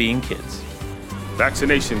can keep being kids.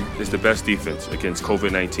 Vaccination is the best defense against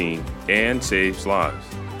COVID-19 and saves lives.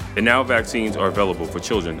 And now vaccines are available for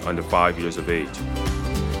children under 5 years of age.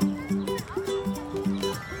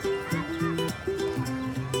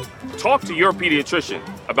 Talk to your pediatrician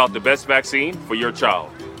about the best vaccine for your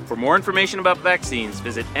child. For more information about vaccines,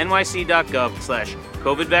 visit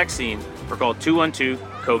nyc.gov/COVID vaccine or call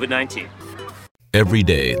 212-COVID-19. Every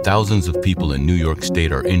day, thousands of people in New York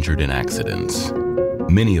State are injured in accidents.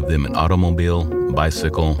 many of them in automobile,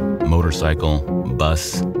 bicycle, motorcycle,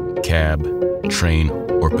 bus, cab, train,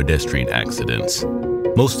 or pedestrian accidents.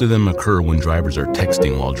 Most of them occur when drivers are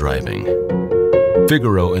texting while driving.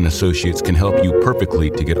 Figaro and Associates can help you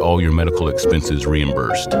perfectly to get all your medical expenses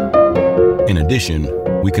reimbursed. In addition,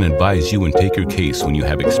 we can advise you and take your case when you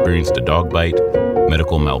have experienced a dog bite,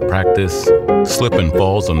 medical malpractice, slip and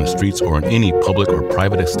falls on the streets or in any public or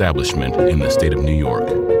private establishment in the state of New York.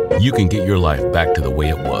 You can get your life back to the way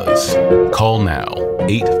it was. Call now,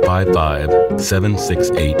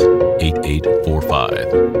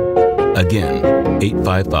 855-768-8845. Again,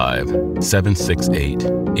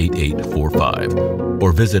 855-768-8845.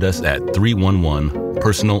 Or visit us at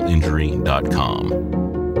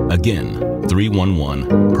 311personalinjury.com. Again,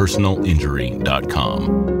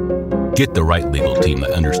 311personalinjury.com. Get the right legal team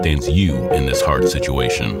that understands you in this hard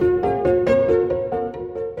situation.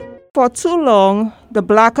 For too long, the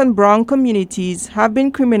black and brown communities have been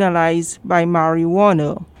criminalized by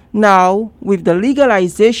marijuana. Now, with the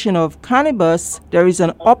legalization of cannabis, there is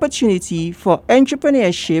an opportunity for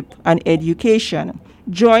entrepreneurship and education.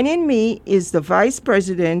 Joining me is the Vice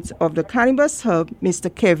President of the Cannabis Hub, Mr.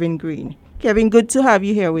 Kevin Green. Kevin, good to have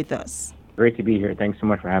you here with us. Great to be here. Thanks so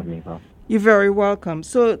much for having me, Paul. You're very welcome.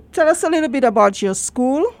 So tell us a little bit about your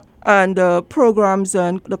school and the programs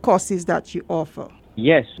and the courses that you offer.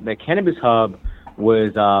 Yes, the Cannabis Hub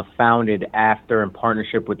was founded after in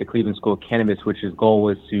partnership with the Cleveland School of Cannabis, which his goal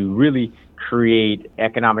was to really create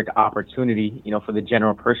economic opportunity, for the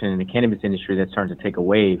general person in the cannabis industry that's starting to take a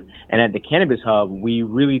wave. And at the Cannabis Hub, we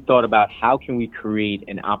really thought about how can we create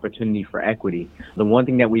an opportunity for equity. The one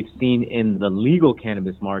thing that we've seen in the legal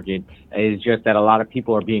cannabis market is just that a lot of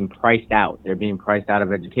people are being priced out. They're being priced out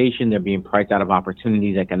of education. They're being priced out of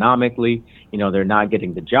opportunities economically. They're not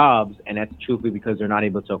getting the jobs, and that's truthfully because they're not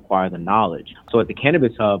able to acquire the knowledge. So at the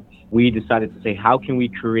Cannabis Hub, we decided to say, how can we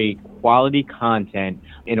create quality content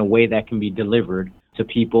in a way that can be delivered to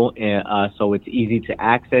people so it's easy to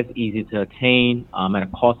access, easy to attain, at a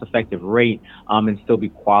cost-effective rate, and still be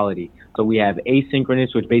quality. So we have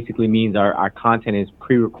asynchronous, which basically means our content is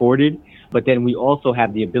pre-recorded, but then we also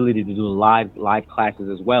have the ability to do live classes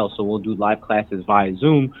as well. So we'll do live classes via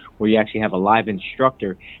Zoom, where you actually have a live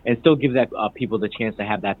instructor, and still give that people the chance to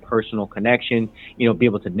have that personal connection, be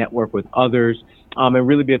able to network with others, and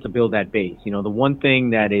really be able to build that base. The one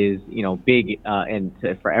thing that is, big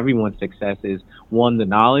for everyone's success is, one, the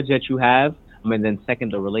knowledge that you have, and then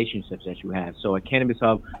second, the relationships that you have. So at Cannabis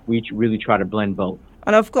Hub, we really try to blend both.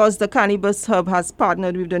 And of course, the Cannabis Hub has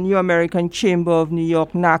partnered with the New American Chamber of New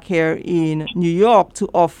York, NAC, here in New York to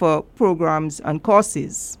offer programs and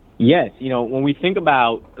courses. Yes, when we think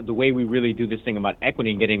about the way we really do this thing about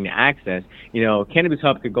equity and getting the access, Cannabis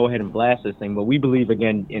Hub could go ahead and blast this thing, but we believe,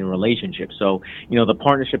 again, in relationships. So, the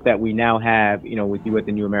partnership that we now have, with you at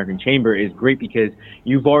the New American Chamber is great because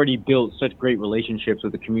you've already built such great relationships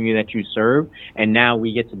with the community that you serve, and now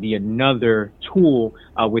we get to be another tool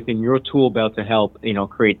within your tool belt to help,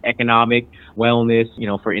 create economic wellness,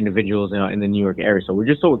 for individuals in the New York area. So we're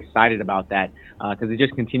just so excited about that because it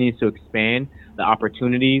just continues to expand the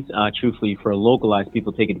opportunities, truthfully, for localized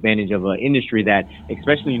people to take advantage of an industry that,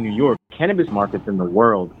 especially in New York, cannabis markets in the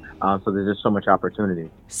world. So there's just so much opportunity.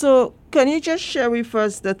 So can you just share with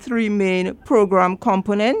us the three main program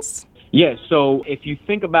components? Yeah, so if you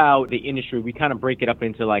think about the industry, we kind of break it up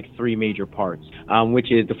into like three major parts, which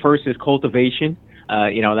is the first is cultivation.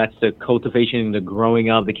 That's the cultivation and the growing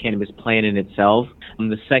of the cannabis plant in itself.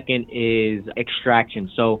 The second is extraction.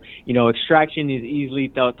 So, extraction is easily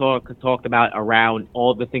talked about around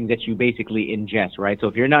all the things that you basically ingest, right? So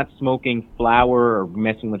if you're not smoking flower or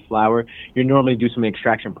messing with flower, you normally do some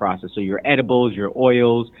extraction process. So your edibles, your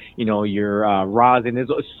oils, your rosin, there's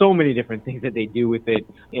so many different things that they do with it.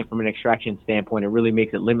 And from an extraction standpoint, it really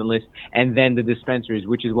makes it limitless. And then the dispensaries,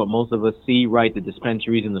 which is what most of us see, right? The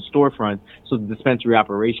dispensaries and the storefront. So the dispensary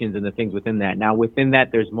operations and the things within that. Now, within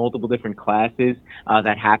that, there's multiple different classes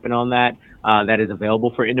that happen on that is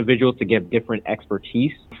available for individuals to get different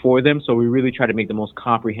expertise for them. So we really try to make the most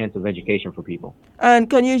comprehensive education for people. And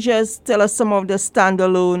can you just tell us some of the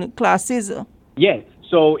standalone classes? Yes.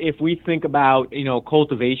 So if we think about,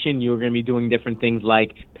 cultivation, you're going to be doing different things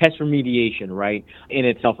like pest remediation, right, in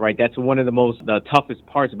itself, right? That's one of the toughest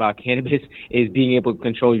parts about cannabis is being able to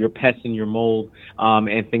control your pests and your mold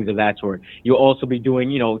and things of that sort. You'll also be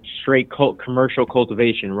doing, straight commercial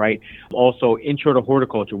cultivation, right? Also, intro to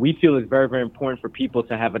horticulture. We feel it's very, very important for people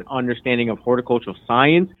to have an understanding of horticultural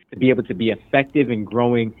science to be able to be effective in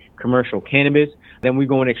growing commercial cannabis. Then we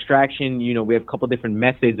go in extraction. We have a couple different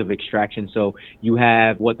methods of extraction. So you have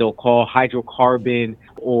have what they'll call hydrocarbon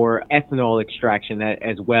or ethanol extraction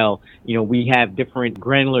as well. We have different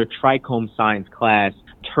granular trichome science class,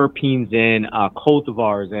 terpenes and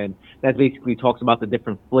cultivars, and that basically talks about the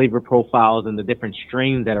different flavor profiles and the different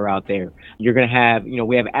strains that are out there. You're going to have,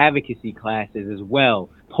 we have advocacy classes as well,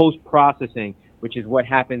 post-processing, which is what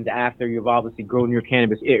happens after you've obviously grown your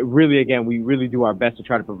cannabis. It really, again, we really do our best to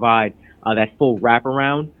try to provide that full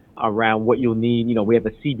wraparound around what you'll need. We have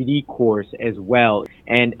a CBD course as well.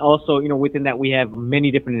 And also, within that, we have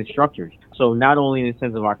many different instructors. So not only in the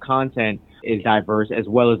sense of our content is diverse, as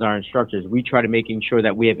well as our instructors, we try to making sure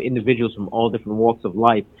that we have individuals from all different walks of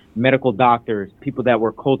life, medical doctors, people that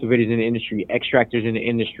were cultivators in the industry, extractors in the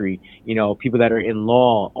industry, people that are in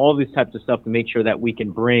law, all these types of stuff to make sure that we can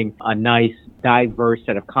bring a nice, diverse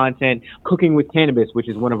set of content. Cooking with Cannabis, which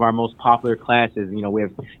is one of our most popular classes. We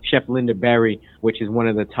have Chef Linda Berry, which is one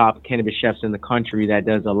of the top cannabis chefs in the country that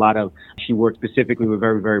does a lot of, she works specifically with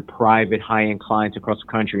very, very private, high-end clients across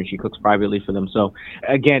the country, and she cooks privately for them. So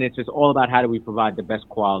again, it's just all about how do we provide the best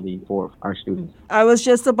quality for our students. I was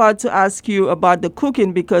just about to ask you about the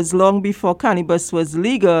cooking because long before cannabis was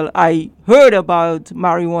legal, I heard about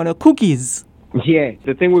marijuana cookies. Yeah,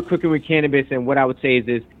 the thing with Cooking with Cannabis, and what I would say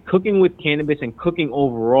is cooking with cannabis and cooking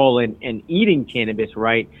overall and eating cannabis,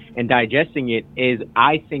 right, and digesting it is,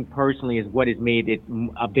 I think personally, is what has made it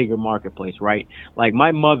a bigger marketplace, right? Like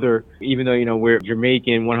my mother, even though, we're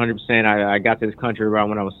Jamaican 100%, I got to this country around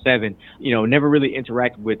when I was 7, never really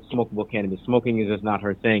interacted with smokable cannabis. Smoking is just not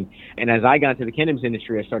her thing. And as I got into the cannabis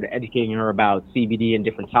industry, I started educating her about CBD and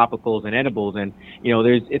different topicals and edibles. And,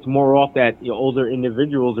 it's more off that older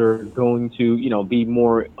individuals are going to, be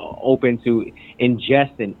more open to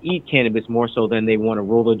ingest and eat cannabis more so than they want to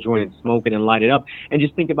roll a joint and smoke it and light it up. And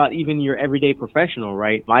just think about even your everyday professional,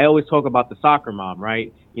 right? I always talk about the soccer mom,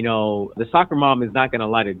 right? The soccer mom is not going to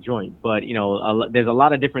light a joint, but, there's a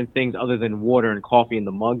lot of different things other than water and coffee in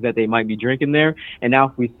the mug that they might be drinking there. And now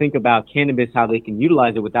if we think about cannabis, how they can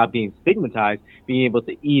utilize it without being stigmatized, being able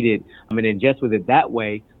to eat it and ingest with it that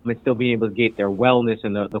way, and still being able to get their wellness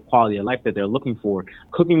and the quality of life that they're looking for.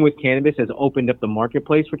 Cooking with Cannabis has opened up the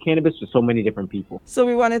marketplace for cannabis to so many different people. So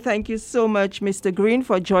we want to thank you so much, Mr. Green,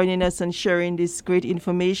 for joining us and sharing this great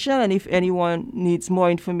information. And if anyone needs more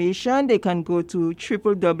information, they can go to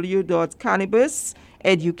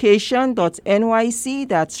www.cannabiseducation.nyc.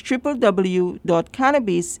 That's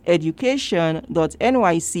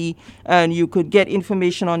www.cannabiseducation.nyc. And you could get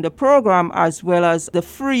information on the program as well as the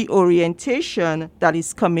free orientation that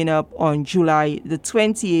is coming up on July the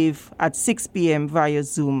 20th at 6 p.m. via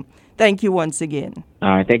Zoom. Thank you once again.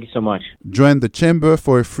 All right, thank you so much. Join the Chamber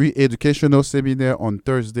for a free educational seminar on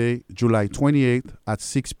Thursday, July 28th at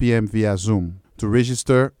 6 p.m. via Zoom. To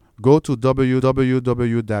register, go to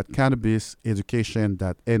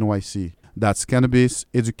www.cannabiseducation.nyc. That's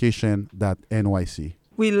cannabiseducation.nyc.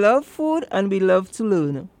 We love food and we love to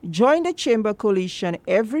learn. Join the Chamber Coalition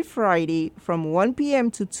every Friday from 1 p.m.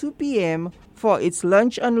 to 2 p.m. for its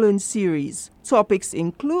Lunch and Learn series. Topics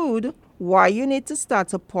include why you need to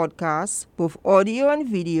start a podcast, both audio and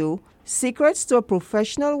video, secrets to a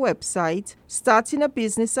professional website, starting a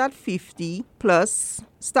business at 50 plus,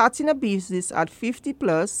 starting a business at 50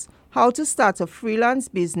 plus, how to start a freelance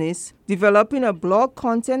business, developing a blog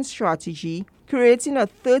content strategy, creating a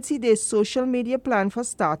 30-day social media plan for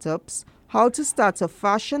startups, how to start a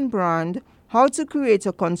fashion brand, how to create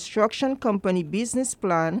a construction company business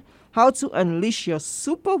plan, how to unleash your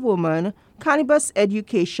superwoman, cannabis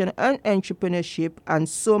education and entrepreneurship, and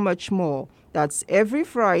so much more. That's every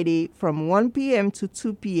Friday from 1 p.m. to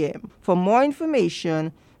 2 p.m. For more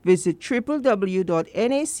information, visit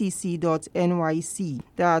www.nacc.nyc.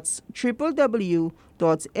 That's www.nacc.nyc.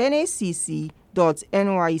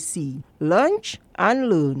 Lunch and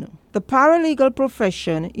learn. The paralegal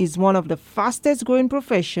profession is one of the fastest growing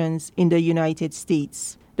professions in the United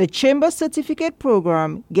States. The Chamber Certificate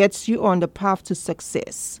Program gets you on the path to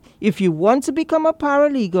success. If you want to become a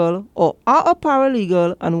paralegal or are a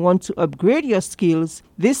paralegal and want to upgrade your skills,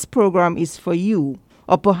 this program is for you.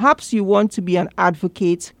 Or perhaps you want to be an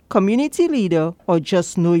advocate, community leader, or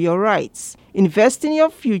just know your rights. Invest in your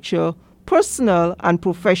future, personal and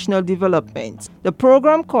professional development. The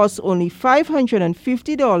program costs only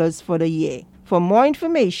 $550 for the year. For more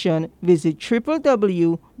information, visit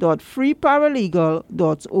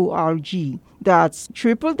www.freeparalegal.org. That's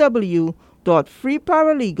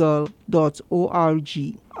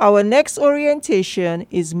www.freeparalegal.org. Our next orientation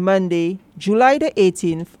is Monday, July the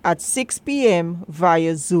 18th at 6 p.m.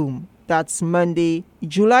 via Zoom. That's Monday,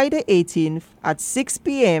 July the 18th at 6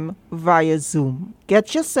 p.m. via Zoom.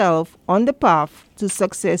 Get yourself on the path to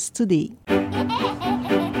success today.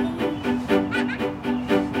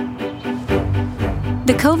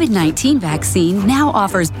 The COVID-19 vaccine now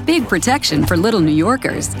offers big protection for little New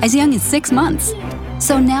Yorkers as young as 6 months.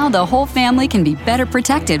 So now the whole family can be better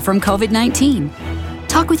protected from COVID-19.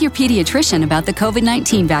 Talk with your pediatrician about the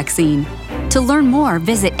COVID-19 vaccine. To learn more,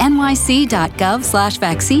 visit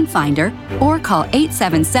nyc.gov/vaccine finder or call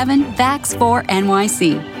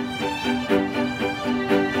 877-VAX4-NYC.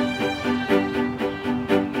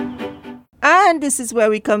 And this is where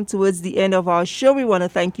we come towards the end of our show. We want to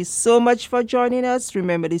thank you so much for joining us.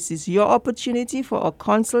 Remember, this is your opportunity for a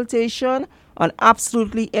consultation on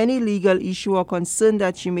absolutely any legal issue or concern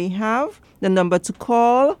that you may have. The number to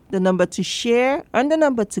call, the number to share, and the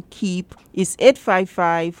number to keep is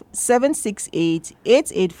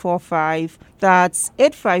 855-768-8845. That's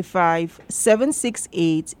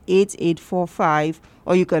 855-768-8845.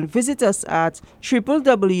 Or you can visit us at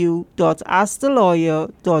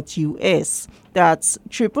www.askthelawyer.us. That's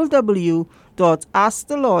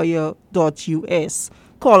www.askthelawyer.us.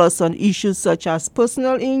 Call us on issues such as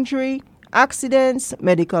personal injury, accidents,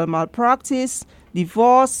 medical malpractice,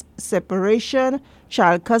 divorce, separation,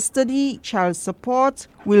 child custody, child support,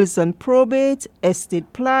 wills and probate,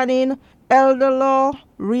 estate planning, elder law,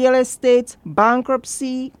 real estate,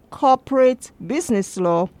 bankruptcy, corporate, business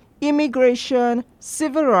law, immigration,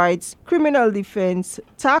 civil rights, criminal defense,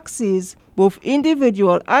 taxes, both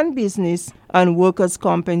individual and business, and workers'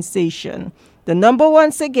 compensation. The number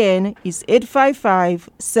once again is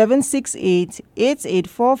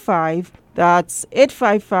 855-768-8845. That's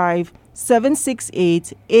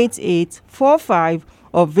 855-768-8845.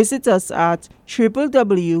 Or visit us at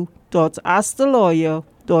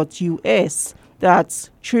www.askthelawyer.us. That's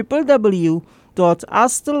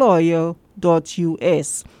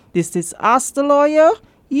www.askthelawyer.us. This is Ask the Lawyer.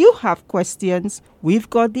 You have questions, we've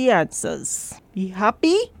got the answers. Be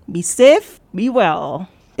happy, be safe, be well.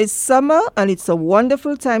 It's summer and it's a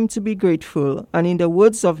wonderful time to be grateful. And in the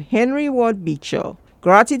words of Henry Ward Beecher,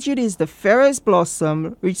 gratitude is the fairest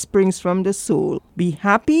blossom which springs from the soul. Be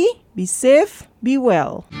happy, be safe, be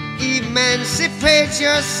well. Emancipate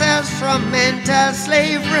yourselves from mental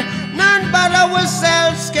slavery. None but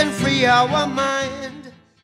ourselves can free our mind.